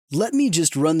"Let me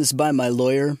just run this by my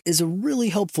lawyer" is a really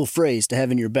helpful phrase to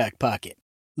have in your back pocket.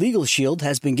 Legal Shield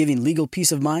has been giving legal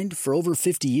peace of mind for over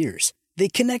 50 years. They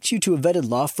connect you to a vetted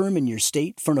law firm in your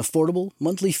state for an affordable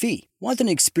monthly fee. Want an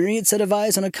experienced set of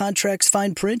eyes on a contract's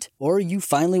fine print? Or you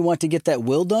finally want to get that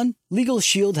will done? Legal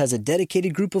Shield has a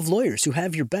dedicated group of lawyers who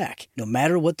have your back, no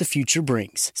matter what the future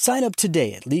brings. Sign up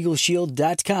today at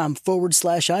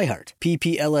LegalShield.com/iHeart.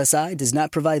 PPLSI does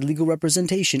not provide legal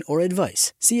representation or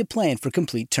advice. See a plan for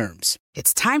complete terms.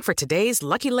 It's time for today's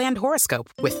Lucky Land horoscope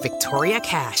with Victoria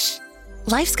Cash.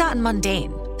 Life's gotten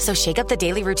mundane, so shake up the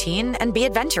daily routine and be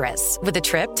adventurous with a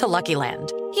trip to Lucky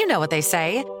Land. You know what they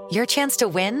say, your chance to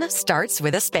win starts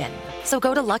with a spin. So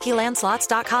go to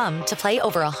LuckyLandSlots.com to play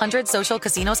over 100 social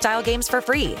casino-style games for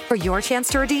free for your chance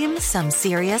to redeem some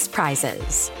serious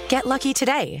prizes. Get lucky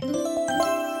today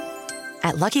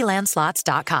at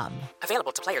LuckyLandSlots.com.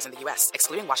 Available to players in the U.S.,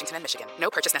 excluding Washington and Michigan. No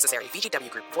purchase necessary.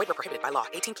 VGW Group. Void where prohibited by law.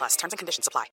 18+. Terms and conditions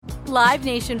apply. Live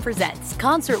Nation presents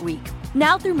Concert Week.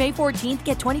 Now through May 14th,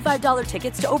 get $25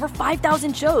 tickets to over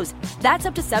 5,000 shows. That's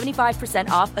up to 75%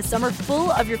 off a summer full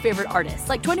of your favorite artists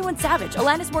like 21 Savage,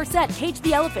 Alanis Morissette, Cage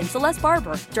the Elephant, Celeste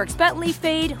Barber, Dierks Bentley,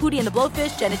 Fade, Hootie and the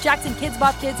Blowfish, Janet Jackson, Kidz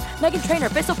Bop Kids, Meghan Trainor,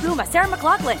 Bissell Pluma, Sarah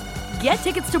McLachlan. Get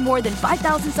tickets to more than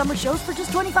 5,000 summer shows for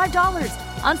just $25.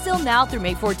 Until now through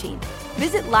May 14th.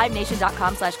 Visit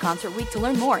LiveNation.com/Concert Week to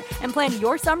learn more and plan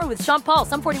your summer with Sean Paul,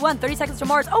 Sum 41, 30 Seconds to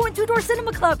Mars, and Two Door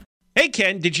Cinema Club. Hey,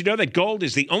 Ken, did you know that gold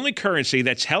is the only currency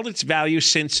that's held its value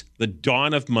since the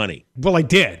dawn of money? Well, I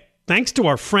did. Thanks to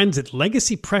our friends at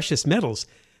Legacy Precious Metals,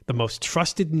 the most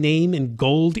trusted name in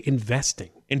gold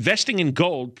investing. Investing in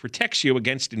gold protects you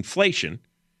against inflation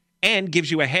and gives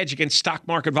you a hedge against stock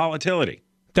market volatility.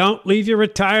 Don't leave your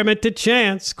retirement to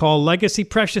chance. Call Legacy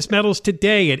Precious Metals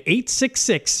today at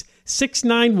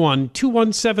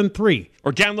 866-691-2173.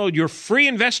 Or download your free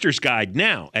investor's guide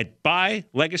now at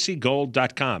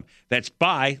buylegacygold.com. That's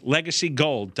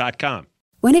buylegacygold.com.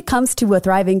 When it comes to a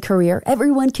thriving career,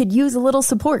 everyone could use a little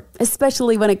support,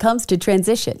 especially when it comes to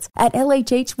transitions. At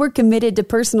LHH, we're committed to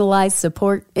personalized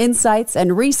support, insights,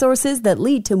 and resources that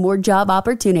lead to more job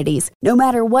opportunities. No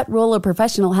matter what role a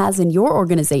professional has in your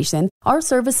organization, our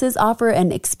services offer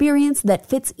an experience that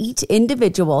fits each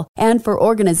individual. And for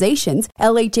organizations,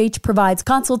 LHH provides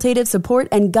consultative support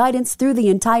and guidance through the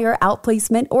entire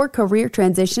outplacement or career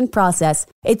transition process.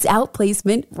 It's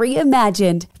outplacement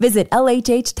reimagined. Visit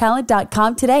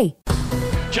LHHtalent.com today.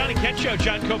 Johnny Ken Show,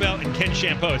 John Cobell and Ken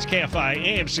Shampoo. It's KFI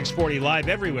AM 640 live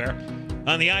everywhere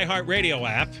on the iHeartRadio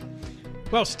app.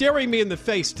 Well, staring me in the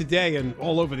face today and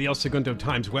all over the El Segundo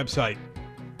Times website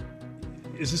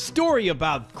is a story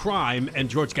about crime and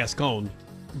George Gascon.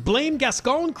 Blame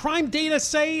Gascon? Crime data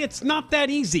say it's not that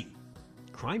easy.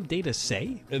 Crime data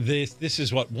say? This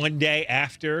is what, one day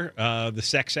after the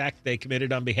sex act they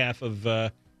committed on behalf of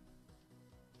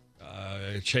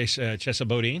Chesa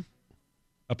Bodine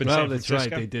up in San Francisco.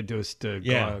 That's right. They did do a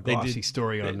glossy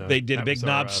story on They did a big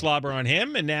knob slobber on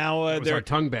him, and now they're our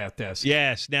tongue bath desk.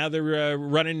 Yes, now they're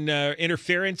running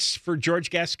interference for George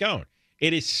Gascon.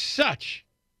 It is such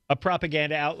a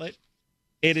propaganda outlet.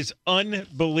 It is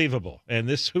unbelievable. And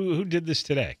this, who did this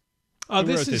today?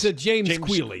 This is James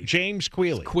Quealy. James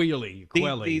Quealy.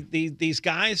 Quealy. These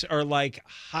guys are like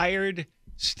hired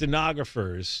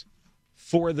stenographers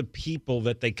for the people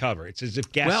that they cover. It's as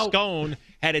if Gascon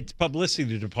had its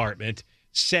publicity department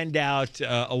send out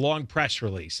a long press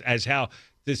release as how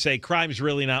to say crime's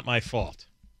really not my fault.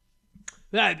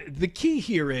 The key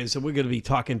here is, and we're going to be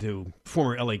talking to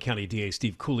former LA County DA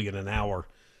Steve Cooley in an hour,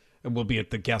 and we'll be at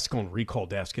the Gascon recall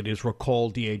desk. It is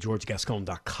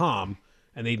recalldageorgegascon.com.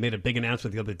 And they made a big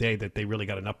announcement the other day that they really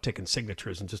got an uptick in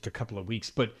signatures in just a couple of weeks.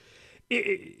 But,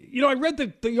 I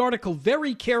read the article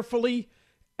very carefully,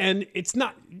 and it's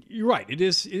not, you're right, it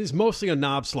is mostly a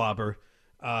knob slobber.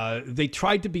 They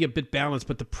tried to be a bit balanced,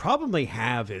 but the problem they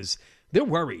have is they're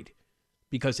worried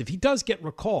because if he does get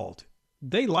recalled,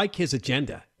 they like his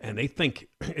agenda, and they think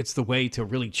it's the way to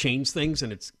really change things,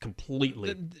 and it's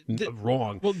completely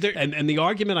wrong. Well, and the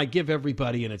argument I give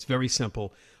everybody, and it's very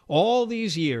simple, all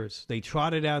these years they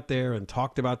trotted out there and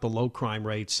talked about the low crime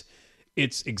rates.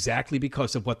 It's exactly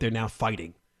because of what they're now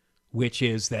fighting, which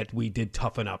is that we did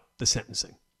toughen up the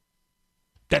sentencing.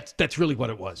 That's really what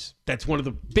it was. That's one of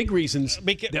the big reasons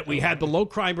that we had the low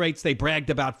crime rates they bragged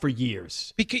about for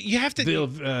years. Because you have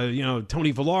to,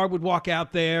 Tony Villar would walk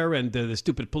out there, and the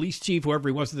stupid police chief, whoever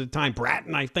he was at the time,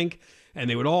 Bratton, I think, and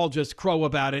they would all just crow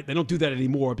about it. They don't do that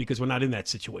anymore because we're not in that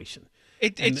situation.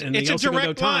 It's a direct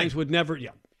line. Times would never,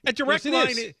 A direct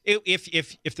line.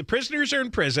 If the prisoners are in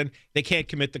prison, they can't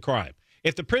commit the crime.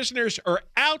 If the prisoners are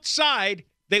outside,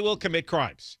 they will commit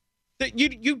crimes.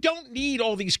 You don't need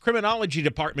all these criminology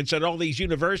departments at all these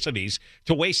universities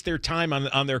to waste their time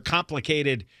on their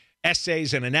complicated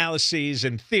essays and analyses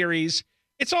and theories.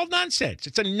 It's all nonsense.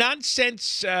 It's a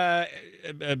nonsense.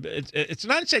 It's a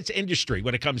nonsense industry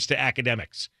when it comes to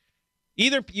academics.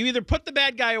 You either put the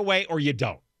bad guy away or you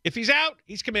don't. If he's out,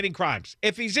 he's committing crimes.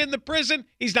 If he's in the prison,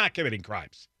 he's not committing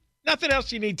crimes. Nothing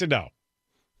else you need to know.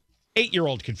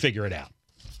 8-year-old can figure it out.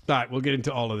 All right, we'll get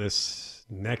into all of this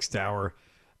next hour.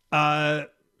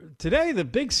 Today, the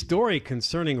big story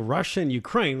concerning Russia and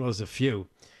Ukraine, well, there's a few,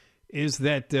 is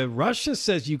that Russia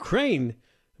says Ukraine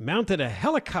mounted a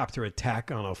helicopter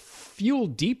attack on a fuel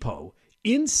depot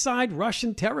inside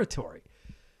Russian territory.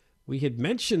 We had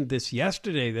mentioned this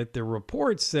yesterday, that the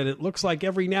reports that it looks like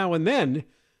every now and then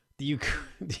the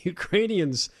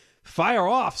Ukrainians fire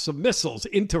off some missiles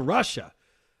into Russia,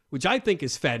 which I think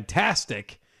is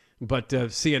fantastic. But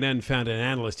CNN found an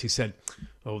analyst who said,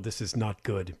 oh, this is not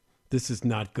good. This is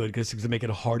not good because it's going to make it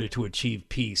harder to achieve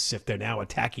peace if they're now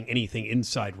attacking anything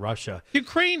inside Russia.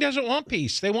 Ukraine doesn't want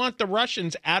peace. They want the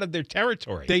Russians out of their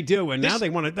territory. They do, and now they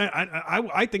want to.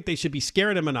 I think they should be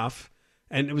scaring them enough.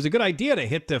 And it was a good idea to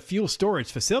hit the fuel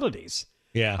storage facilities.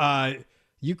 Yeah.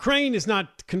 Ukraine is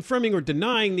not confirming or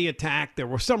denying the attack. There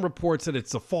were some reports that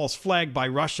it's a false flag by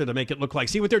Russia to make it look like,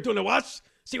 see what they're doing to us?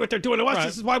 See what they're doing to us? Right.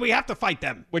 This is why we have to fight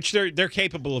them. Which they're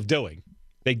capable of doing.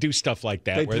 They do stuff like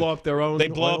that. They blow up their own. They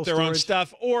blow up their own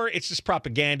stuff, or it's just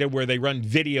propaganda where they run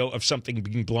video of something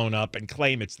being blown up and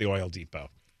claim it's the oil depot.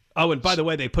 Oh, and by the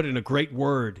way, they put in a great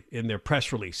word in their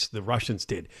press release. The Russians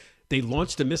did. They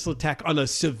launched a missile attack on a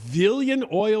civilian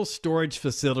oil storage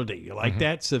facility. You like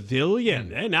that?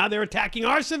 Civilian. And now they're attacking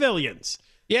our civilians.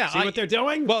 Yeah. See what they're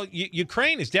doing? Well,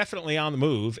 Ukraine is definitely on the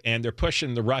move, and they're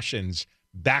pushing the Russians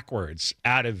backwards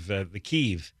out of the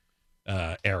Kyiv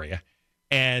area.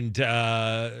 And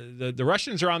the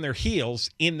Russians are on their heels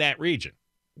in that region.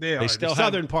 They still the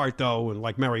southern part, though, and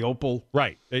like Mariupol.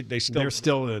 Right. They're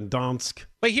still in Donetsk.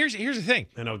 But here's the thing.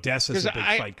 And Odessa's a big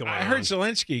fight going on. I heard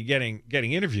Zelensky getting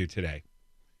interviewed today,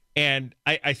 and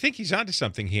I think he's onto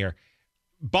something here.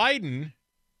 Biden,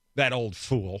 that old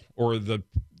fool, or the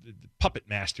puppet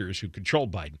masters who control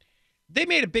Biden, they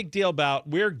made a big deal about,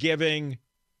 we're giving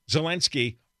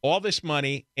Zelensky all this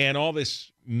money and all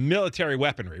this military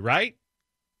weaponry, right?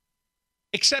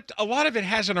 Except a lot of it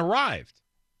hasn't arrived.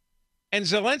 And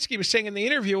Zelensky was saying in the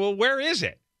interview, well, where is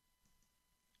it?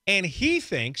 And he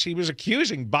thinks, he was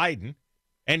accusing Biden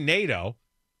and NATO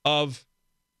of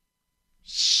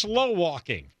slow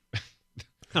walking.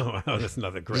 Oh, that's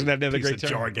another great, isn't that another piece great of term?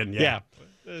 jargon? Yeah.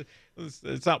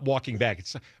 It's not walking back.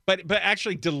 But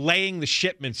actually delaying the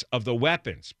shipments of the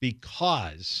weapons,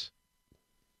 because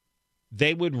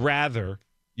they would rather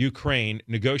Ukraine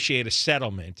negotiate a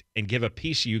settlement and give a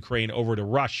piece of Ukraine over to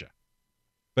Russia.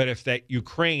 But if that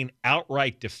Ukraine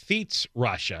outright defeats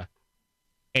Russia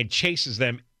and chases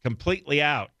them completely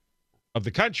out of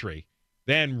the country,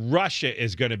 then Russia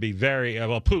is going to be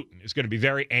Putin is going to be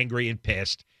very angry and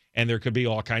pissed, and there could be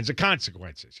all kinds of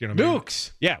consequences.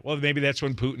 Nukes. Yeah, well, maybe that's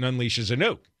when Putin unleashes a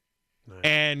nuke. Nice.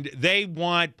 And they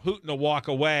want Putin to walk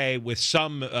away with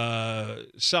some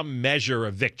measure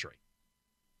of victory.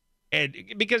 And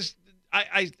because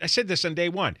I said this on day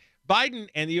one, Biden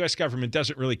and the U.S. government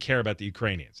doesn't really care about the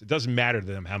Ukrainians. It doesn't matter to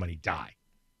them how many die.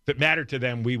 If it mattered to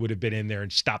them, we would have been in there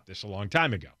and stopped this a long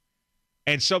time ago.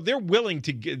 And so they're willing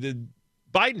to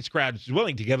Biden's crowd is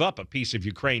willing to give up a piece of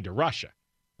Ukraine to Russia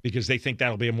because they think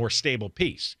that'll be a more stable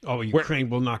peace. Oh, Ukraine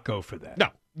will not go for that. No,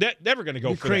 they're never going to go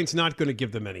for that. Ukraine's not going to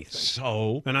give them anything.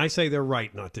 So, and I say they're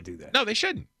right not to do that. No, they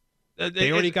shouldn't.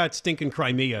 They already got stinking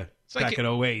Crimea back in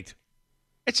 2008.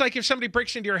 It's like if somebody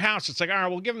breaks into your house, it's like, all right,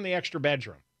 we'll give them the extra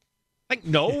bedroom. Like,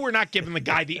 no, we're not giving the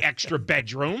guy the extra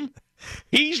bedroom.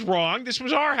 He's wrong. This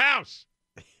was our house.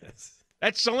 Yes.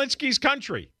 That's Zelensky's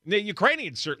country. The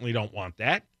Ukrainians certainly don't want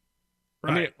that.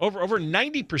 Right. I mean, over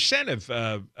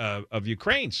 90% of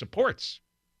Ukraine supports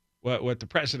what the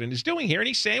president is doing here. And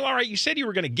he's saying, all right, you said you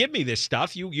were going to give me this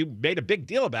stuff. You made a big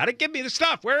deal about it. Give me the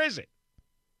stuff. Where is it?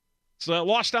 It's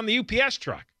lost on the UPS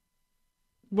truck.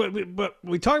 But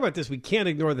we talk about this, we can't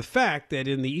ignore the fact that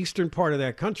in the eastern part of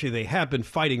that country, they have been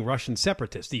fighting Russian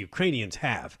separatists. The Ukrainians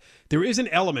have. There is an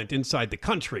element inside the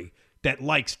country that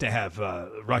likes to have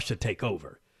Russia take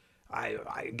over.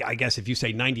 I guess if you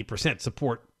say 90%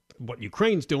 support what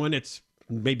Ukraine's doing, it's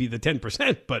maybe the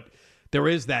 10%, but there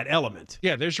is that element.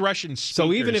 Yeah, there's Russian speakers.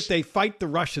 So even if they fight the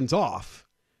Russians off,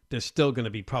 they're still going to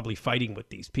be probably fighting with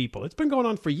these people. It's been going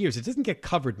on for years. It doesn't get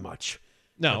covered much.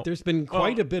 No. But there's been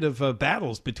quite a bit of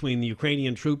battles between the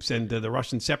Ukrainian troops and the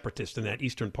Russian separatists in that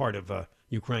eastern part of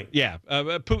Ukraine. Yeah.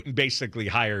 Putin basically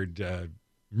hired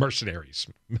mercenaries,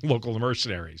 local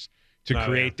mercenaries, to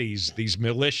create these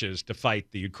militias to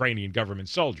fight the Ukrainian government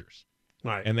soldiers.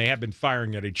 Right. And they have been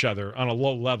firing at each other on a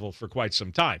low level for quite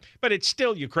some time. But it's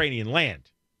still Ukrainian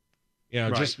land.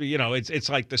 It's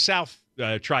like the South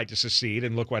tried to secede,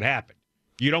 and look what happened.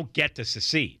 You don't get to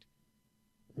secede.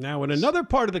 Now, in another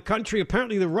part of the country,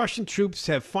 apparently the Russian troops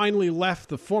have finally left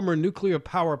the former nuclear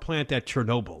power plant at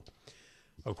Chernobyl.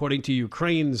 According to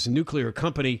Ukraine's nuclear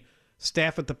company,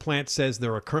 staff at the plant says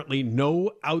there are currently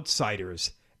no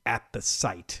outsiders at the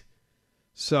site.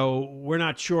 So we're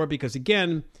not sure because,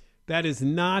 again, that is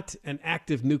not an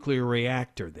active nuclear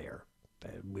reactor there.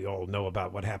 We all know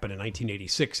about what happened in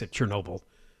 1986 at Chernobyl.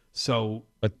 So,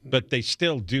 but they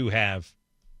still do have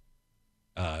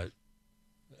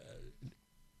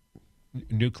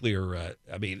nuclear.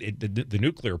 The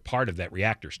nuclear part of that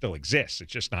reactor still exists.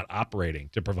 It's just not operating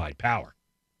to provide power.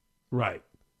 Right.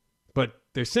 But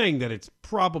they're saying that it's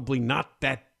probably not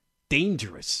that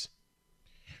dangerous.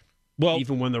 Well,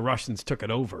 even when the Russians took it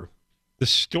over. The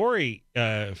story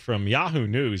from Yahoo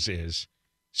News is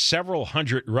several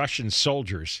hundred Russian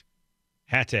soldiers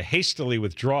had to hastily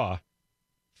withdraw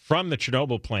from the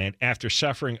Chernobyl plant after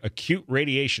suffering acute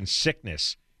radiation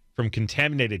sickness from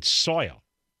contaminated soil.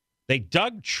 They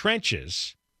dug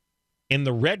trenches in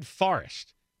the Red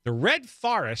Forest. The Red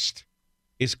Forest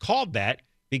is called that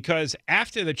because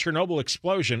after the Chernobyl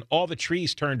explosion, all the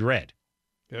trees turned red.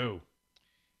 Oh.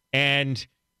 And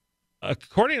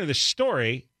according to the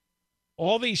story,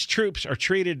 all these troops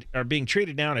are being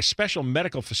treated now in a special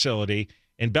medical facility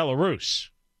in Belarus.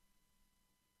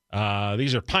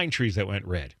 These are pine trees that went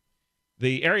red.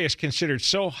 The area is considered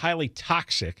so highly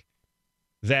toxic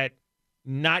that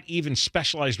not even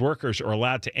specialized workers are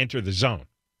allowed to enter the zone.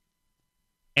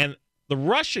 And the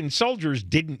Russian soldiers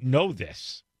didn't know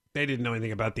this. They didn't know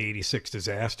anything about the 86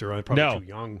 disaster. I'm probably too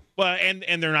young. Well, and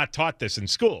they're not taught this in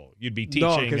school. You'd be teaching...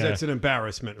 No, because that's an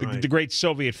embarrassment, right? The great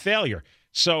Soviet failure.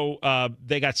 So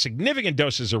they got significant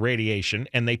doses of radiation,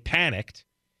 and they panicked.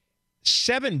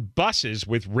 7 buses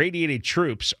with radiated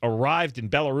troops arrived in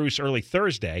Belarus early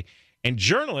Thursday, and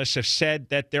journalists have said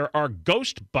that there are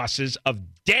ghost buses of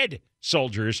dead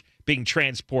soldiers being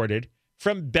transported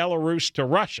from Belarus to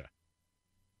Russia.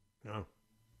 Oh.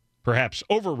 Perhaps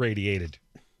over-radiated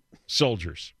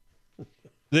soldiers.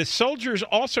 The soldiers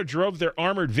also drove their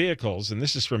armored vehicles, and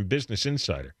this is from Business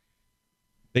Insider.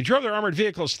 They drove their armored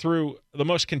vehicles through the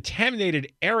most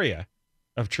contaminated area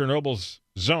of Chernobyl's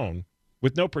zone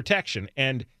with no protection,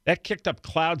 and that kicked up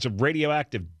clouds of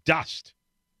radioactive dust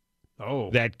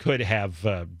that could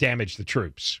have damaged the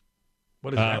troops.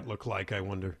 What does that look like, I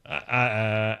wonder?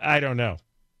 I don't know.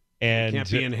 And you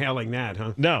can't be inhaling that,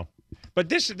 huh? No. But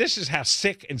this is how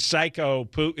sick and psycho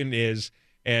Putin is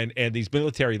and these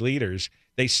military leaders.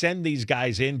 They send these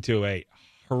guys into a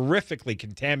horrifically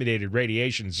contaminated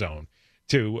radiation zone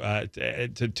to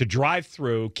drive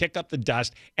through, kick up the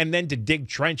dust, and then to dig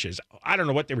trenches. I don't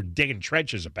know what they were digging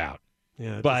trenches about.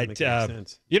 Yeah, that but doesn't make any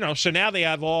sense. So now they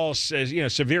have all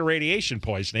severe radiation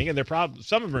poisoning, and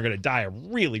some of them are going to die a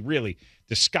really, really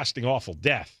disgusting, awful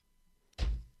death.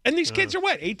 And these kids are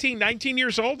what, 18, 19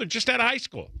 years old? They're just out of high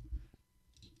school.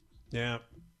 Yeah.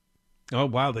 Oh,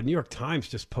 wow. The New York Times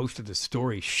just posted a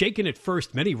story. Shaken at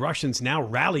first, many Russians now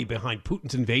rally behind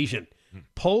Putin's invasion.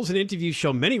 Polls and interviews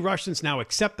show many Russians now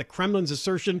accept the Kremlin's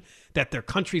assertion that their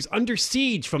country's under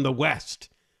siege from the West.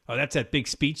 Oh, that's that big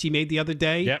speech he made the other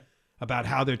day about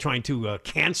how they're trying to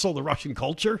cancel the Russian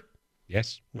culture.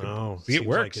 Yes. Oh, it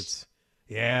works.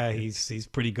 Like he's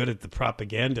pretty good at the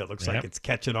propaganda. It looks like it's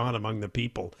catching on among the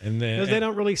people. Because they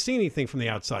don't really see anything from the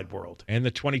outside world. And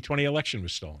the 2020 election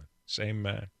was stolen. Same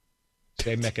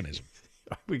mechanism.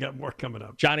 We got more coming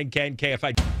up. John and Ken,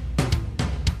 KFI.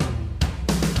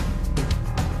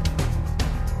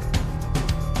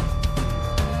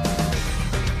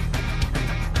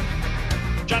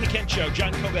 John and Ken Show,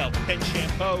 John Cobell, Ken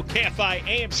Champeau, KFI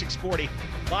AM 640,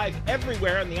 live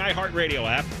everywhere on the iHeartRadio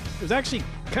app. There's actually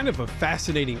kind of a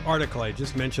fascinating article I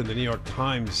just mentioned. The New York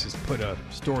Times has put a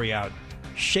story out.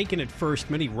 Shaken at first,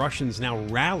 many Russians now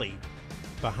rally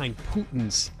behind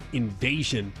Putin's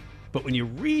invasion. But when you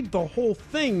read the whole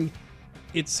thing,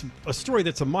 it's a story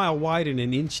that's a mile wide and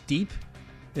an inch deep.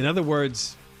 In other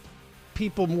words,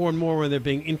 people more and more when they're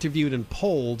being interviewed and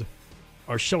polled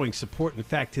are showing support. In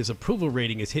fact, his approval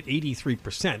rating has hit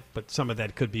 83%, but some of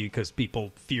that could be because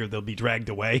people fear they'll be dragged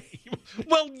away.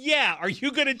 Well, yeah. Are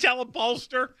you going to tell a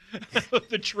pollster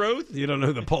the truth? You don't know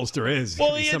who the pollster is.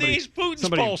 Well, he's Putin's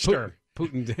pollster.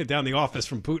 Putin down the office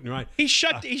from Putin, right? He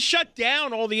shut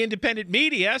down all the independent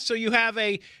media, so you have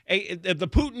the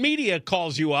Putin media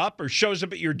calls you up or shows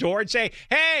up at your door and say,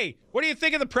 "Hey, what do you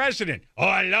think of the president?" "Oh,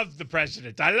 I love the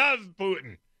president. I love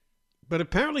Putin." But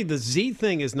apparently the Z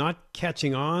thing is not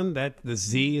catching on. That the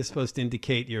Z is supposed to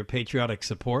indicate your patriotic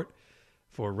support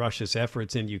for Russia's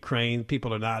efforts in Ukraine.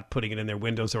 People are not putting it in their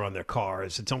windows or on their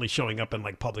cars. It's only showing up in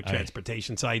like public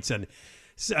transportation sites. And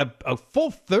a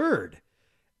full third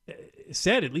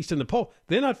said, at least in the poll,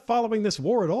 they're not following this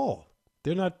war at all.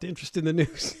 They're not interested in the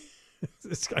news.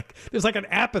 There's like an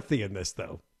apathy in this,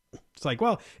 though. It's like,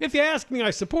 well, if you ask me, I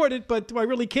support it, but do I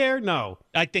really care? No.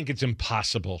 I think it's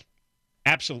impossible,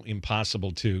 absolutely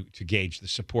impossible to gauge the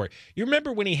support. You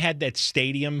remember when he had that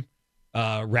stadium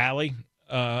rally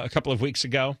a couple of weeks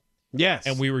ago? Yes.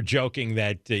 And we were joking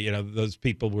that those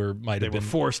people might have been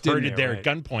forced herded there right? at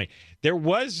gunpoint. There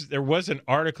was an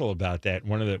article about that in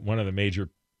one of the major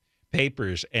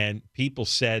papers, and people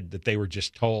said that they were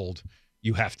just told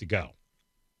you have to go.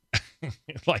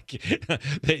 Like,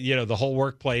 the whole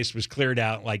workplace was cleared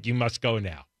out, like, you must go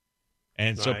now.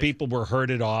 And so people were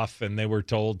herded off, and they were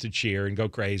told to cheer and go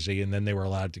crazy, and then they were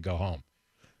allowed to go home.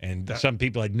 And some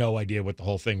people had no idea what the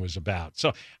whole thing was about.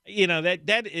 So,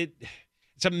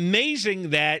 it's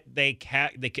amazing that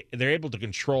they're able to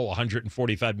control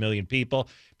 145 million people.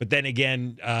 But then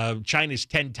again, China's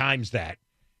 10 times that,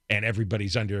 and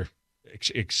everybody's under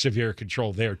severe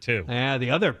control there, too. The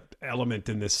other element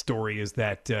in this story is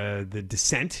that the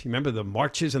dissent, remember the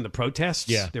marches and the protests?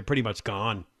 Yeah. They're pretty much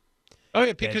gone. Oh,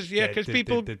 yeah, because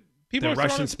people the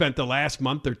Russians spent the last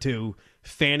month or two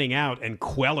fanning out and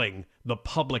quelling the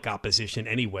public opposition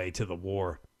anyway to the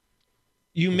war.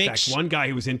 In fact, one guy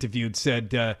who was interviewed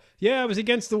said, I was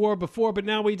against the war before, but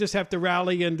now we just have to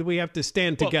rally and we have to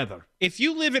stand together. If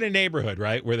you live in a neighborhood,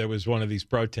 right, where there was one of these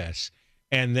protests,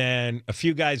 and then a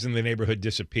few guys in the neighborhood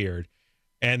disappeared,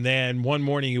 and then one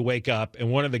morning you wake up and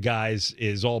one of the guys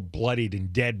is all bloodied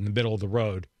and dead in the middle of the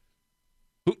road,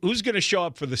 who's going to show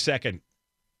up for the second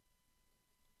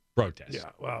protest?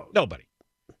 Yeah, well, nobody.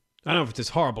 I don't know if it's as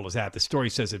horrible as that. The story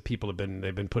says that people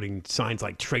they've been putting signs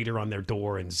like traitor on their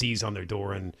door and Z's on their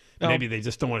door, and maybe they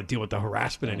just don't want to deal with the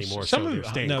harassment anymore, so they're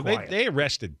staying quiet. They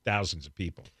arrested thousands of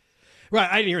people. Right,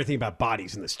 I didn't hear anything about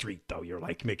bodies in the street, though. You're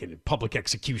like making public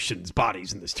executions,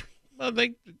 bodies in the street. Well,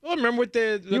 remember what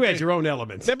you had your own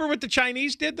elements. Remember what the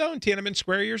Chinese did, though, in Tiananmen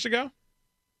Square years ago?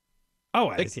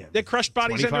 Oh, they crushed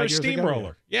bodies under a steamroller.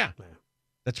 Ago, yeah,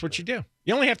 that's what you do.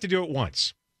 You only have to do it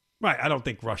once. Right, I don't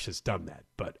think Russia's done that,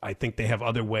 but I think they have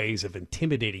other ways of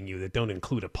intimidating you that don't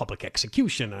include a public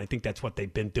execution, and I think that's what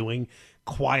they've been doing,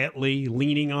 quietly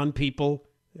leaning on people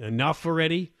enough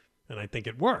already, and I think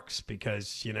it works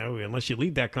because, unless you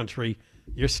leave that country,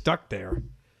 you're stuck there.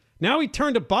 Now we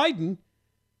turn to Biden.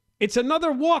 It's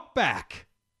another walk back.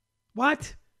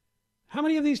 What? How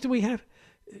many of these do we have?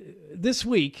 This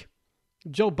week,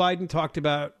 Joe Biden talked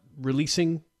about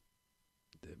releasing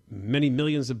many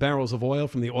millions of barrels of oil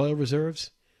from the oil reserves.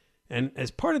 And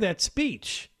as part of that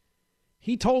speech,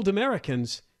 he told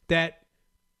Americans that,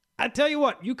 I tell you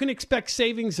what, you can expect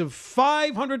savings of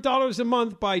 $500 a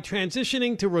month by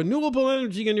transitioning to renewable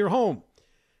energy in your home.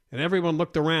 And everyone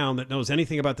looked around that knows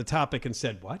anything about the topic and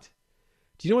said, what?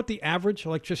 Do you know what the average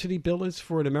electricity bill is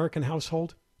for an American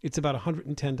household? It's about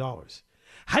 $110.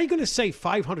 How are you going to save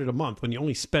 $500 a month when you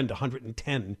only spend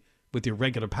 $110 with your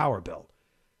regular power bill?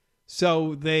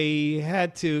 So they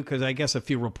had to, because I guess a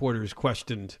few reporters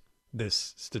questioned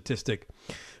this statistic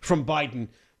from Biden,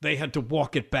 they had to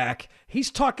walk it back.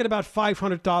 He's talking about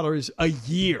 $500 a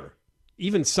year.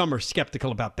 Even some are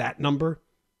skeptical about that number.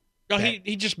 No,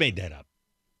 he just made that up.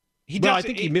 I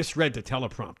think he misread the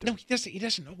teleprompter. No, he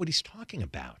doesn't know what he's talking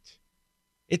about.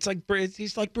 He's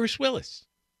like Bruce Willis.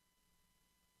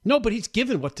 No, but he's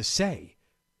given what to say.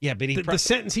 Yeah, but the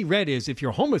sentence he read is, if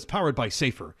your home is powered by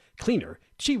safer, cleaner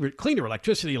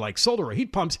electricity like solar or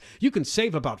heat pumps, you can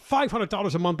save about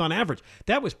 $500 a month on average.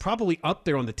 That was probably up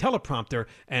there on the teleprompter,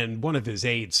 and one of his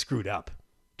aides screwed up.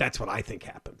 That's what I think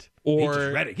happened. Or he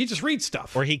just read it. He just reads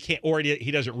stuff. Or he can't. Or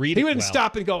he doesn't read it. He wouldn't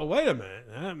stop and go, "Wait a minute,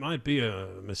 that might be a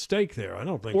mistake there. I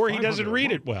don't think." Or he doesn't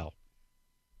read it well.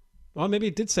 Well, maybe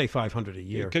it did say 500 a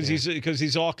year because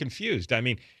he's all confused. I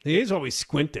mean, he is always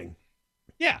squinting.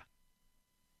 Yeah.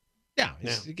 Yeah,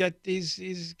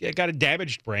 he's got a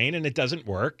damaged brain and it doesn't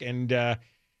work. And I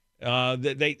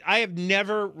have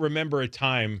never remember a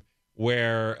time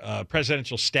where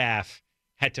presidential staff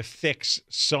had to fix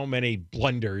so many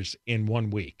blunders in 1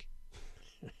 week.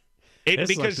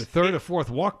 It's like the third or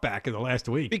fourth walk back in the last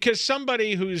week. Because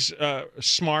somebody who's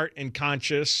smart and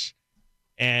conscious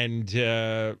and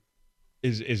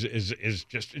is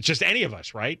just any of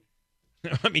us, right?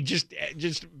 I mean, just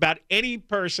about any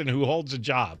person who holds a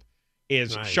job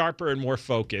is sharper and more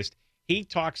focused. He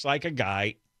talks like a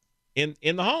guy in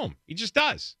the home. He just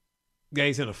does. Yeah,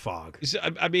 he's in a fog.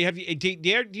 I mean, do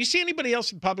you see anybody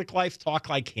else in public life talk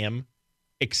like him,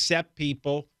 except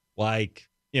people like,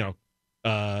 Dianne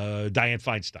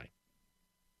Feinstein,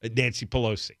 Nancy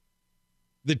Pelosi?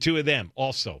 The two of them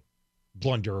also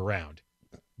blunder around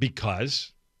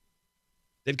because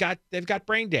they've got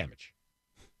brain damage.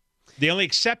 The only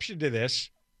exception to this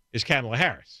is Kamala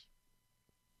Harris.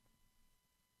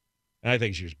 And I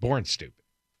think she was born stupid.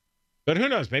 But who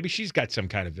knows? Maybe she's got some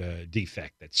kind of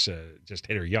defect that's just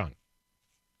hit her young.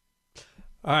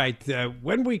 All right.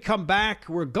 When we come back,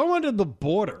 we're going to the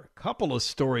border. A couple of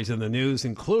stories in the news,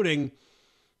 including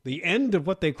the end of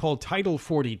what they call Title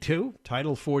 42.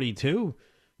 Title 42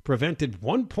 prevented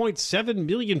 1.7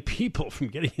 million people from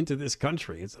getting into this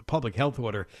country. It's a public health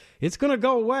order. It's going to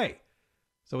go away.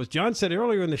 So as John said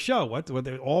earlier in the show,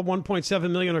 all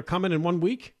 1.7 million are coming in 1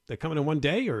 week? They're coming in one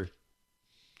day, or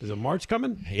is a March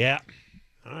coming? Yeah.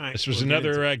 All right. This was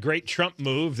another great Trump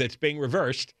move that's being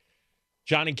reversed.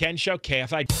 John and Ken Show,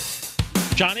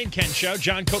 KFI. John and Ken Show,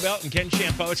 John Cobelt and Ken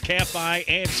Shampoo. It's KFI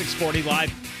and 640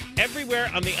 Live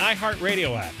everywhere on the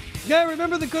iHeartRadio app. Yeah,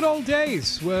 remember the good old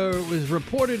days where it was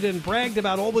reported and bragged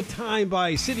about all the time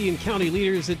by city and county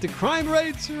leaders that the crime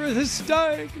rates are at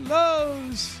historic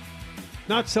lows.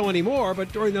 Not so anymore,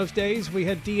 but during those days, we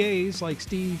had DAs like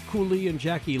Steve Cooley and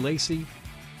Jackie Lacey.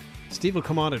 Steve will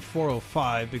come on at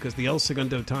 4:05 because the El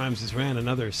Segundo Times has ran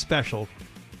another special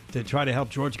to try to help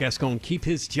George Gascon keep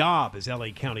his job as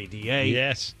L.A. County DA.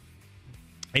 Yes.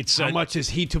 How much is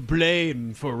he to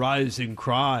blame for rising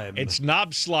crime? It's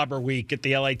Knob Slobber Week at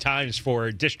the L.A. Times for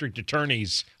district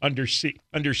attorneys under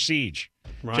siege.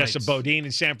 Right. Jessa Bodine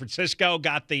in San Francisco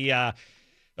got the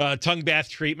tongue bath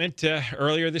treatment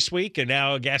earlier this week, and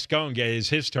now Gascon is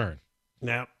his turn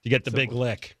now to get the big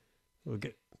lick. We'll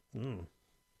get.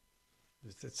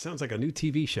 It sounds like a new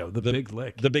TV show, The Big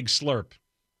Lick. The Big Slurp.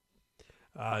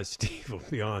 Steve will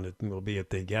be on it, and we'll be at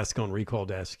the Gascon recall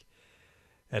desk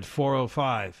at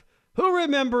 4:05. Who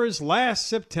remembers last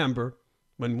September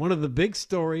when one of the big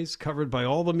stories covered by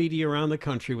all the media around the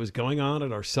country was going on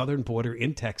at our southern border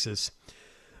in Texas,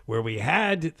 where we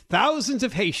had thousands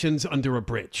of Haitians under a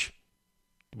bridge?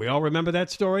 We all remember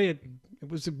that story. It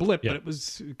was a blip, but it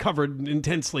was covered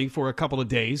intensely for a couple of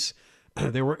days.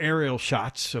 There were aerial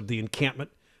shots of the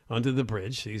encampment under the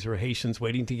bridge. These were Haitians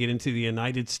waiting to get into the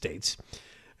United States.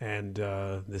 And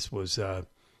this was the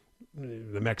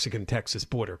Mexican-Texas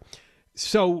border.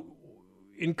 So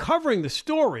in covering the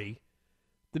story,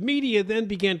 the media then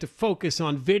began to focus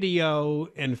on video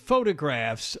and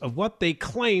photographs of what they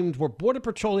claimed were Border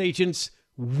Patrol agents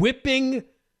whipping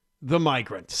the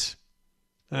migrants.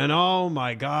 And oh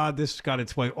my God, this got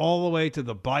its way all the way to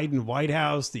the Biden White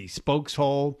House. The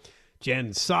spokeshole,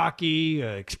 Jen Psaki,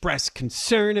 expressed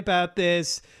concern about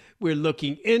this. We're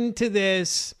looking into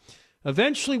this.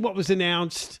 Eventually, what was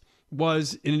announced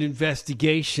was an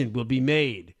investigation will be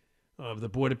made of the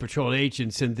Border Patrol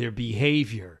agents and their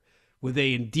behavior. Were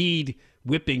they indeed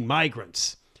whipping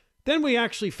migrants? Then we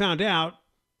actually found out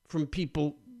from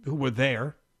people who were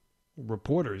there,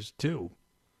 reporters too,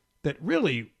 that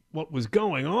really what was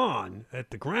going on at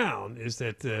the ground is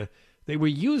that they were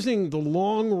using the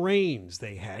long reins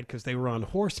they had, because they were on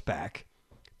horseback,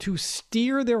 to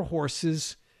steer their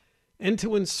horses and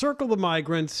to encircle the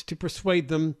migrants to persuade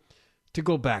them to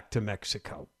go back to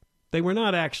Mexico. They were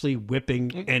not actually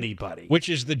whipping anybody. Which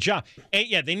is the job. And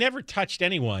yeah, they never touched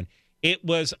anyone. It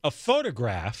was a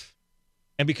photograph,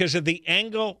 and because of the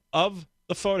angle of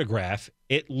the photograph,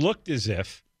 it looked as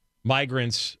if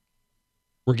migrants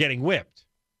were getting whipped.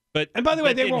 And by the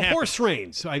way, they were horse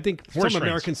reins. I think horse some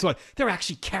Americans thought they're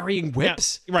actually carrying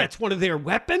whips. Yeah, right. That's one of their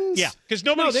weapons. Yeah, because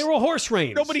no, they were horse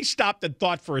reins. Nobody stopped and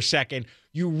thought for a second.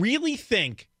 You really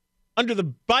think, under the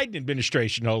Biden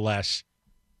administration, no less,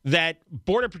 that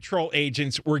Border Patrol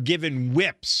agents were given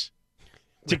whips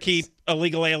to keep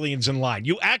illegal aliens in line?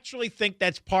 You actually think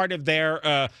that's part of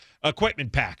their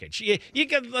equipment package? You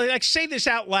can say this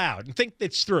out loud and think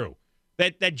this through.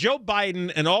 That Joe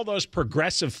Biden and all those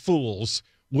progressive fools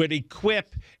would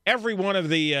equip every one of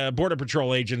the Border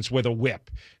Patrol agents with a whip,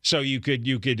 so you could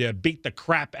beat the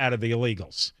crap out of the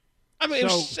illegals. I mean,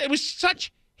 it was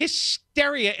such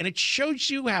hysteria, and it shows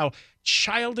you how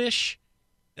childish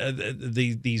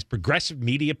these progressive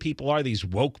media people are. These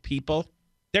woke people,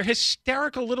 they're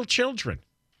hysterical little children.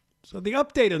 So the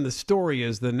update on the story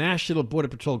is the National Border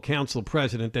Patrol Council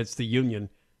president, that's the union,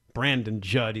 Brandon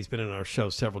Judd, he's been on our show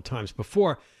several times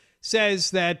before, says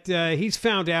that he's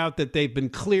found out that they've been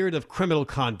cleared of criminal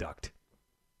conduct.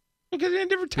 Because they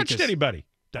never touched anybody.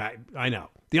 I know.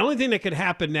 The only thing that could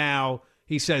happen now,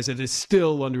 he says, it is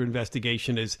still under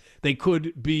investigation, is they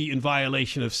could be in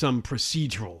violation of some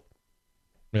procedural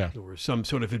Yeah. There were some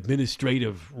sort of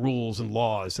administrative rules and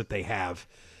laws that they have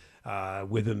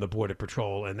within the Border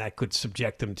Patrol, and that could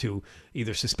subject them to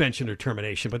either suspension or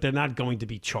termination, but they're not going to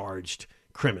be charged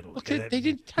criminally. Look, they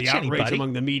didn't touch the outrage anybody.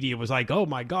 among the media was like, oh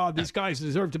my God, these guys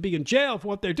deserve to be in jail for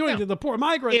what they're doing to the poor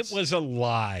migrants. It was a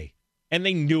lie, and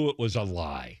they knew it was a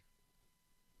lie.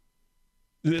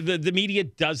 The media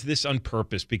does this on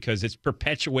purpose because it's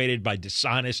perpetuated by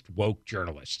dishonest, woke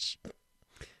journalists.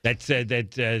 That's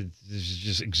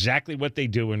just exactly what they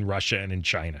do in Russia and in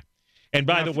China. And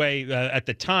by the way, at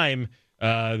the time,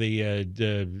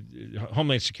 the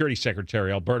Homeland Security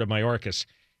Secretary, Alberto Mayorkas,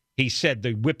 he said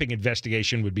the whipping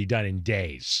investigation would be done in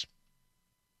days.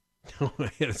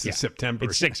 It's in September.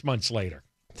 It's 6 months later.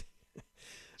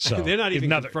 So they're not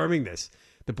even confirming this.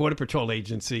 The Border Patrol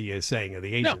agency is saying, or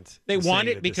the agents. No, they want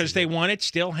it because they want it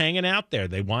still hanging out there.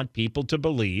 They want people to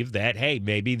believe that, hey,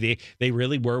 maybe they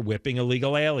really were whipping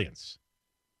illegal aliens.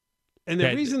 And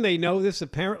the reason they know this,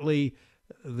 apparently,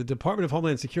 the Department of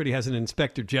Homeland Security has an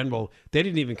inspector general. They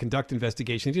didn't even conduct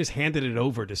investigation. They just handed it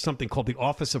over to something called the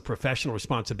Office of Professional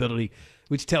Responsibility,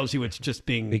 which tells you it's just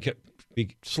being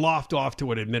sloughed off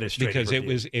to an administrative review.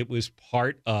 Because it was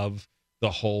part of the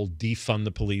whole defund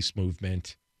the police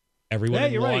movement.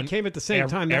 Everyone you're right. It came at the same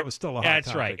time. That was still a hot topic.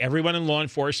 That's right. Everyone in law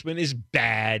enforcement is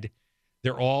bad.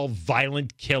 They're all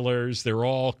violent killers. They're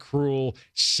all cruel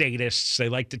sadists. They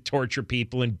like to torture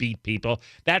people and beat people.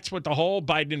 That's what the whole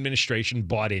Biden administration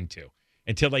bought into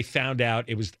until they found out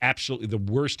it was absolutely the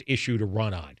worst issue to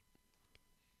run on.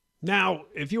 Now,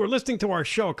 if you were listening to our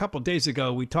show a couple of days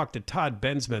ago, we talked to Todd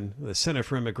Bensman, the Center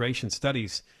for Immigration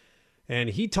Studies, and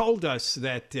he told us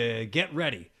that, get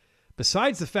ready.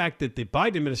 Besides the fact that the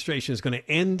Biden administration is going to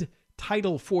end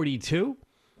Title 42,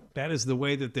 that is the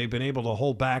way that they've been able to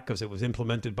hold back, because it was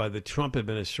implemented by the Trump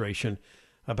administration,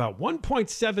 about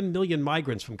 1.7 million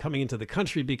migrants from coming into the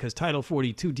country, because Title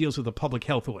 42 deals with a public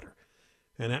health order.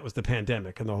 And that was the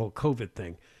pandemic and the whole COVID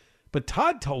thing. But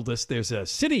Todd told us there's a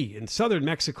city in southern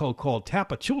Mexico called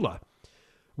Tapachula,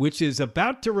 which is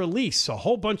about to release a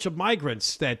whole bunch of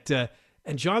migrants that,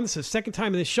 and John, this is the second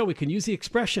time in this show we can use the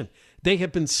expression, they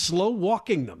have been slow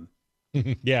walking them.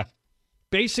 Yeah.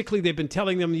 Basically, they've been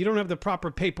telling them, you don't have the proper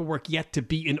paperwork yet to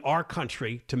be in our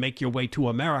country to make your way to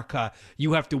America.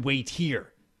 You have to wait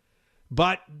here.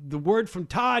 But the word from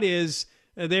Todd is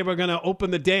they were going to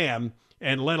open the dam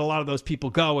and let a lot of those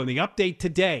people go. And the update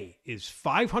today is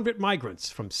 500 migrants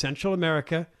from Central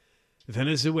America,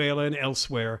 Venezuela, and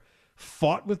elsewhere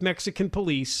fought with Mexican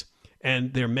police,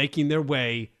 and they're making their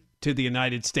way to the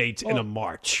United States in a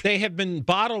march. They have been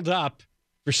bottled up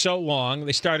for so long.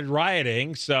 They started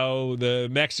rioting, so the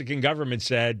Mexican government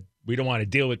said, we don't want to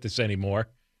deal with this anymore.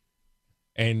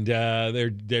 And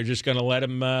they're just going to let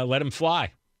them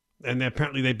fly. And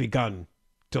apparently they've begun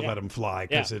to let them fly,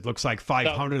 because it looks like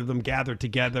 500 of them gathered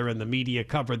together and the media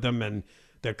covered them, and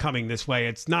they're coming this way.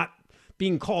 It's not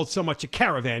being called so much a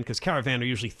caravan, because caravan are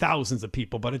usually thousands of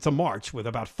people, but it's a march with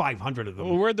about 500 of them.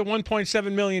 Well, where'd the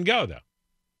 1.7 million go, though?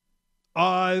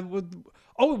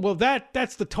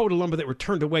 That's the total number that were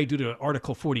turned away due to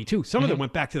Article 42. Some of them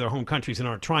went back to their home countries and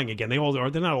aren't trying again. They're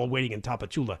not all waiting in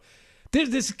Tapachula.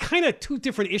 There's kind of two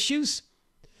different issues.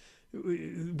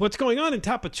 What's going on in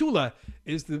Tapachula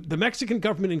is the Mexican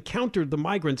government encountered the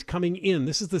migrants coming in.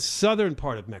 This is the southern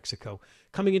part of Mexico,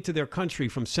 coming into their country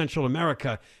from Central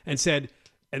America, and said,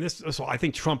 and this I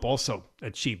think Trump also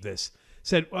achieved this,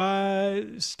 said,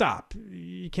 stop.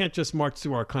 You can't just march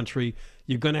through our country.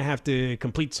 You're going to have to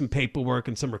complete some paperwork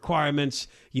and some requirements.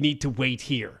 You need to wait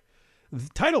here.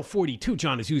 Title 42,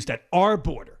 John, is used at our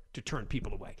border to turn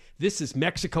people away. This is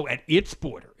Mexico at its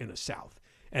border in the south.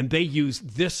 And they use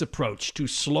this approach to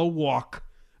slow walk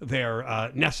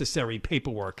their necessary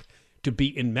paperwork to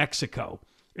be in Mexico.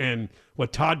 And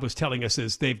what Todd was telling us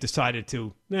is they've decided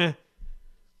to,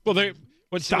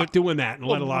 stop doing that and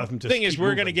let a lot of them just. The thing is,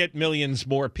 we're going to get millions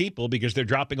more people because they're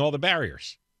dropping all the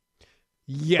barriers.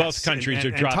 Yes. Both countries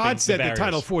are dropping and Todd said the barriers. The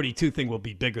Title 42 thing will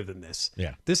be bigger than this.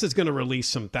 Yeah. This is going to release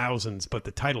some thousands, but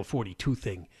the Title 42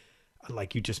 thing,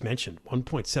 like you just mentioned,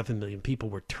 1.7 million people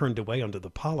were turned away under the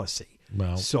policy.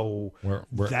 Well, so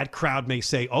that crowd may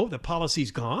say, oh, the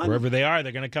policy's gone? Wherever they are,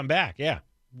 they're going to come back, yeah.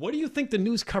 What do you think the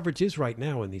news coverage is right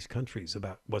now in these countries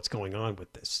about what's going on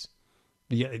with this?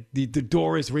 Yeah, the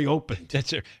door is reopened.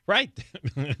 That's right.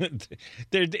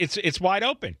 It's wide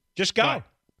open. Just go. Right.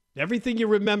 Everything you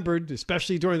remembered,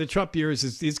 especially during the Trump years,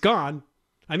 is gone.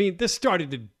 I mean, this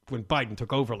started when Biden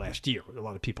took over last year. A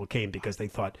lot of people came because they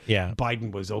thought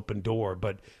Biden was open door,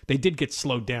 but they did get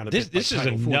slowed down a bit. This is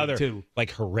another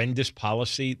horrendous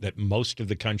policy that most of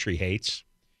the country hates.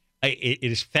 It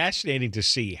is fascinating to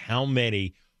see how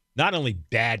many not only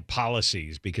bad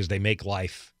policies because they make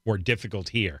life more difficult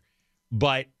here,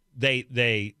 but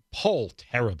they poll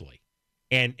terribly,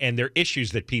 and they're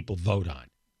issues that people vote on.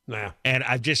 Yeah. And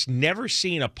I've just never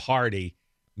seen a party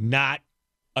not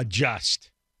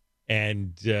adjust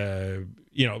and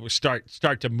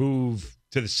start to move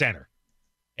to the center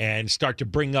and start to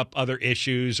bring up other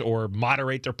issues or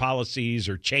moderate their policies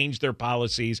or change their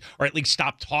policies or at least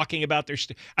stop talking about their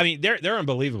they're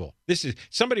unbelievable.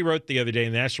 Somebody wrote the other day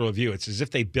in the National Review, it's as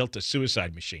if they built a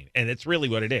suicide machine, and it's really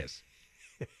what it is.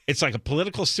 It's like a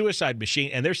political suicide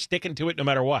machine, and they're sticking to it no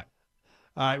matter what.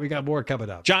 All right, we got more coming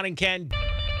up. John and Ken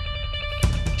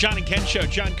Show.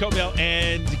 John Kobylt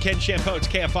and Ken Champeau. It's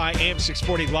KFI AM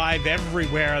 640 live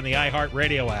everywhere on the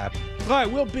iHeartRadio app. All right,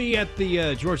 we'll be at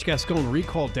the George Gascon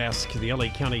recall desk, the LA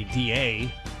County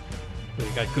DA. We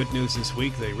got good news this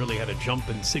week. They really had a jump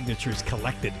in signatures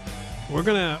collected.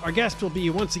 Our guest will be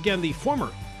once again the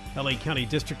former LA County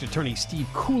District Attorney Steve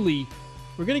Cooley.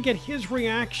 We're going to get his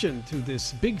reaction to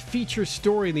this big feature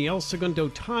story in the El Segundo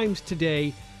Times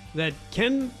today that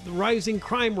can the rising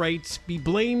crime rates be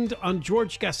blamed on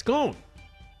George Gascon?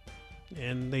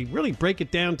 And they really break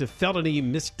it down to felony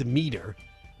misdemeanor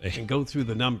and go through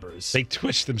the numbers. They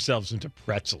twist themselves into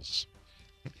pretzels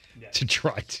to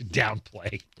try to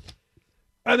downplay.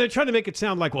 They're trying to make it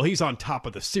sound like, well, he's on top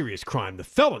of the serious crime, the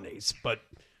felonies, but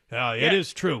it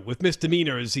is true. With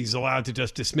misdemeanors, he's allowed to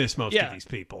just dismiss most of these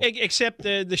people. Except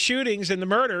the shootings and the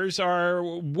murders are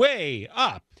way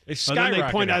up. It's skyrocketing. And then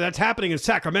they point out that's happening in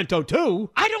Sacramento,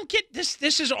 too. I don't get this.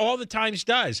 This is all the Times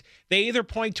does. They either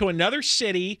point to another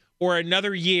city or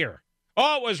another year.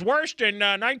 Oh, it was worse in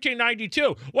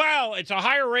 1992. Well, it's a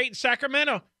higher rate in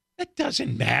Sacramento. That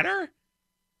doesn't matter.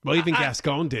 Well, even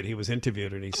Gascon did. He was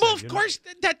interviewed, and he said, "Well, of course,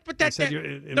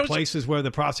 in places where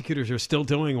the prosecutors are still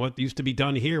doing what used to be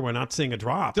done here, we're not seeing a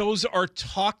drop." Those are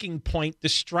talking point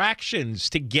distractions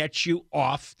to get you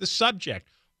off the subject.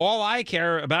 All I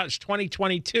care about is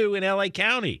 2022 in LA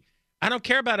County. I don't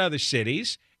care about other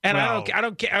cities, and I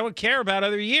don't care about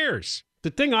other years. The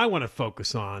thing I want to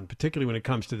focus on, particularly when it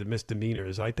comes to the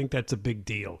misdemeanors, I think that's a big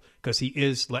deal because he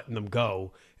is letting them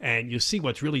go. And you see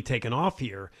what's really taken off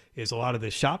here is a lot of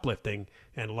this shoplifting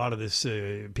and a lot of this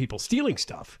people stealing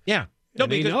stuff. Yeah. No,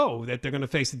 they know that they're going to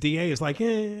face the DA is like,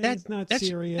 that's not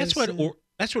serious.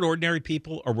 That's what ordinary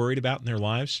people are worried about in their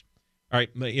lives. All right,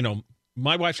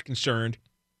 my wife's concerned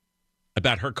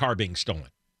about her car being stolen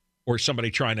or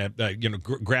somebody trying to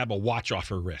grab a watch off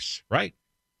her wrists, right?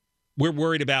 We're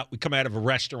worried about we come out of a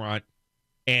restaurant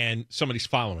and somebody's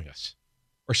following us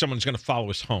or someone's going to follow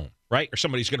us home, right? Or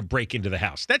somebody's going to break into the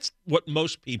house. That's what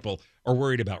most people are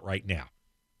worried about right now.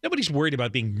 Nobody's worried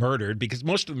about being murdered because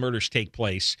most of the murders take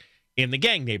place in the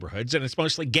gang neighborhoods, and it's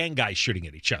mostly gang guys shooting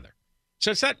at each other.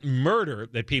 So it's not murder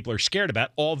that people are scared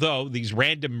about, although these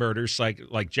random murders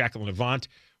like Jacqueline Avant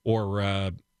or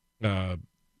the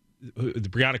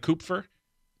Brianna Kupfer,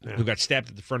 who got stabbed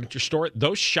at the furniture store,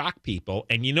 those shock people,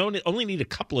 and only need a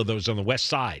couple of those on the west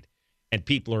side, and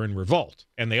people are in revolt,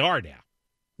 and they are now.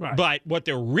 Right. But what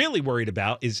they're really worried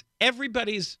about is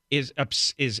everybody's is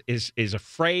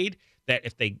afraid that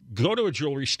if they go to a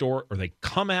jewelry store or they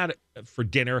come out for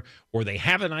dinner or they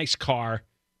have a nice car,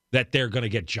 that they're going to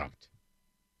get jumped.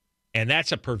 And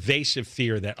that's a pervasive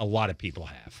fear that a lot of people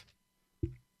have.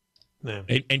 Yeah.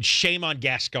 And shame on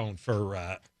Gascon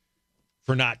for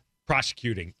not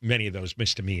prosecuting many of those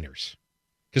misdemeanors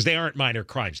because they aren't minor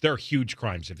crimes. They're huge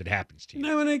crimes if it happens to you.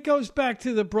 No, and it goes back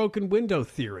to the broken window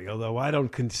theory, although I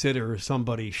don't consider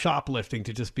somebody shoplifting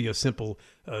to just be a simple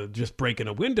just breaking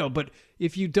a window. But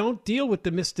if you don't deal with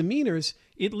the misdemeanors,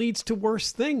 it leads to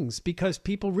worse things because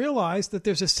people realize that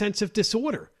there's a sense of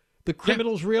disorder. The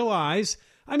criminals realize,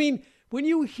 when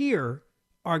you hear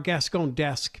our Gascon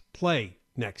desk play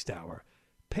next hour,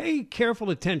 pay careful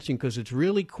attention because it's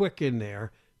really quick in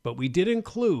there. But we did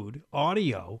include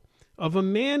audio of a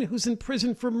man who's in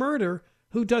prison for murder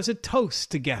who does a toast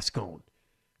to Gascon.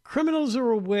 Criminals are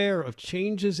aware of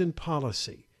changes in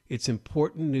policy. It's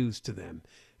important news to them.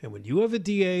 And when you have a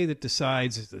DA that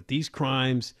decides that these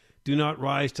crimes do not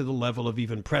rise to the level of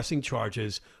even pressing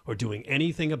charges or doing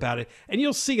anything about it. And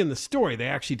you'll see in the story, they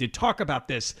actually did talk about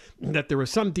this, that there are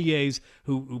some DAs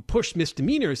who push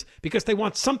misdemeanors because they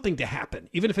want something to happen.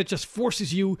 Even if it just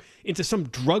forces you into some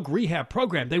drug rehab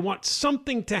program, they want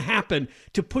something to happen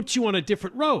to put you on a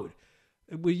different road.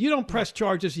 Well, you don't press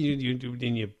charges and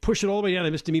you push it all the way down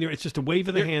to misdemeanor. It's just a wave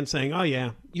of the hand saying, oh,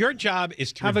 yeah. Your job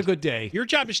is to have a good day. Your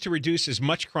job is to reduce as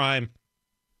much crime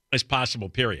as possible,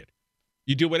 period.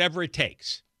 You do whatever it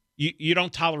takes. You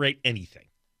don't tolerate anything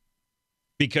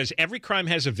because every crime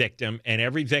has a victim and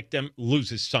every victim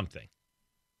loses something.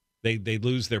 They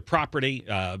lose their property.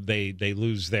 They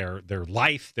lose their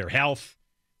life, their health,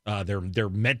 their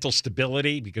mental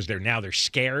stability because they're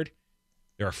scared.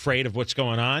 They're afraid of what's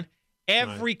going on.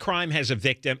 Every crime has a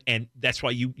victim, and that's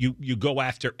why you go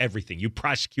after everything. You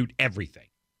prosecute everything.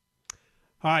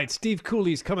 All right, Steve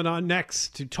Cooley's coming on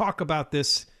next to talk about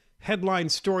this headline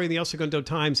story in the El Segundo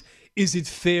Times. Is it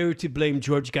fair to blame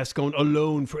George Gascon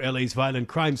alone for LA's violent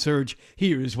crime surge?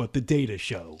 Here is what the data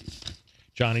show.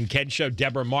 John and Ken Show.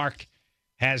 Deborah Mark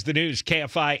has the news.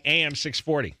 KFI AM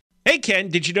 640. Hey, Ken,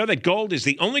 did you know that gold is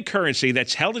the only currency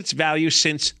that's held its value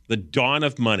since the dawn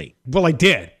of money? Well, I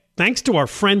did. Thanks to our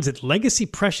friends at Legacy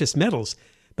Precious Metals,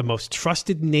 the most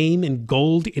trusted name in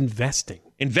gold investing.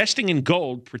 Investing in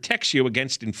gold protects you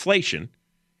against inflation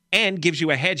and gives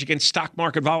you a hedge against stock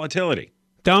market volatility.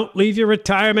 Don't leave your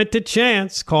retirement to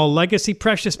chance. Call Legacy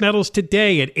Precious Metals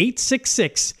today at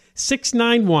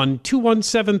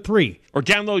 866-691-2173. Or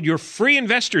download your free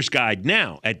investor's guide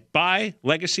now at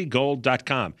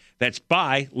buylegacygold.com. That's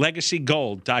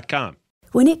buylegacygold.com.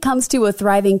 When it comes to a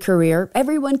thriving career,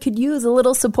 everyone could use a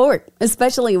little support,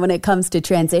 especially when it comes to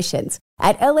transitions.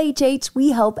 At LHH,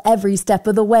 we help every step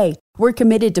of the way. We're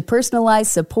committed to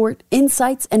personalized support,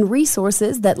 insights, and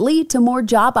resources that lead to more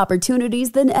job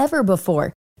opportunities than ever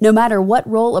before. No matter what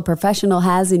role a professional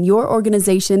has in your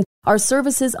organization, our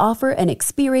services offer an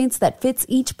experience that fits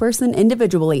each person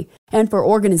individually. And for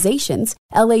organizations,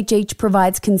 LHH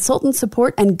provides consultant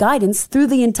support and guidance through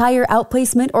the entire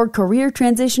outplacement or career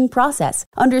transition process,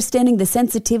 understanding the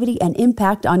sensitivity and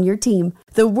impact on your team.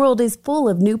 The world is full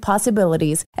of new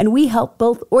possibilities, and we help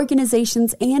both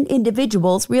organizations and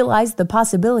individuals realize the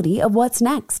possibility of what's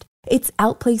next. It's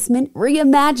outplacement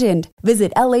reimagined.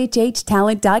 Visit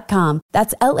LHHtalent.com.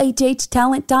 That's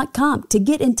LHHtalent.com to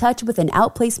get in touch with an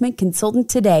outplacement consultant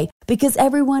today, because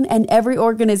everyone and every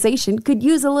organization could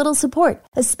use a little support,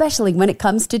 especially when it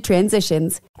comes to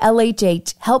transitions.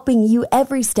 LHH, helping you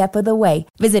every step of the way.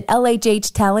 Visit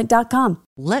LHHtalent.com.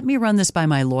 "Let me run this by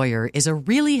my lawyer" is a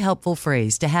really helpful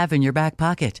phrase to have in your back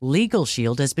pocket. Legal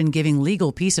Shield has been giving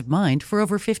legal peace of mind for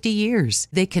over 50 years.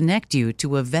 They connect you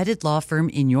to a vetted law firm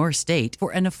in your state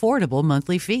for an affordable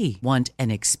monthly fee. Want an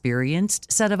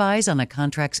experienced set of eyes on a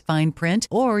contract's fine print?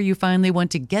 Or you finally want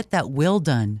to get that will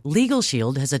done? Legal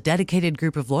Shield has a dedicated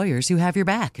group of lawyers who have your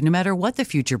back, no matter what the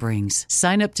future brings.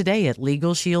 Sign up today at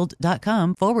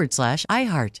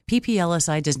LegalShield.com/iHeart.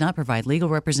 PPLSI does not provide legal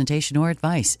representation or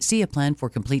advice. See a plan for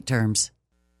complete terms.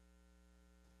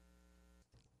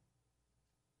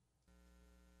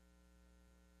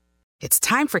 It's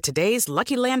time for today's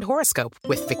Lucky Land horoscope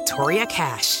with Victoria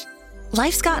Cash.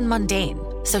 Life's gotten mundane,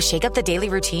 so shake up the daily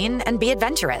routine and be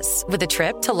adventurous with a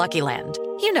trip to Lucky Land.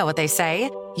 You know what they say.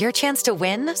 Your chance to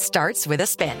win starts with a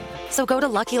spin. So go to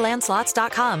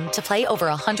LuckyLandSlots.com to play over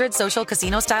 100 social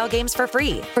casino-style games for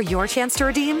free for your chance to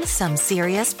redeem some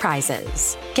serious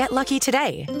prizes. Get lucky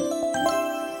today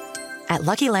at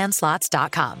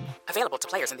LuckyLandSlots.com. Available to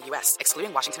players in the U.S.,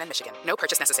 excluding Washington and Michigan. No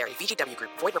purchase necessary. VGW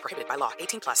Group. Void where prohibited by law.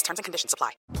 18+. Terms and conditions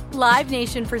apply. Live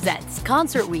Nation presents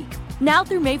Concert Week. Now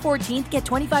through May 14th, get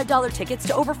 $25 tickets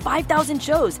to over 5,000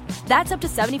 shows. That's up to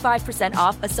 75%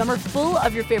 off a summer full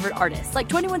of your favorite artists like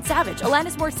 21 Savage,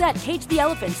 Alanis Morissette, Cage the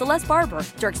Elephant, Celeste Barber,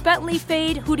 Dierks Bentley,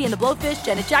 Fade, Hootie and the Blowfish,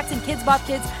 Janet Jackson, Kids Bop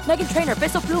Kids, Meghan Trainor,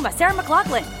 Peso Pluma, Sarah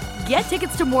McLachlan. Get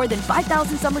tickets to more than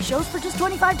 5,000 summer shows for just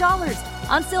 $25.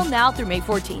 Until now through May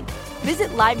 14th.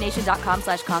 Visit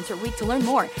LiveNation.com/Concert Week to learn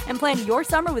more and plan your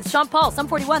summer with Sean Paul, Sum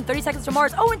 41, 30 Seconds to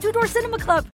Mars, and Two Door Cinema Club.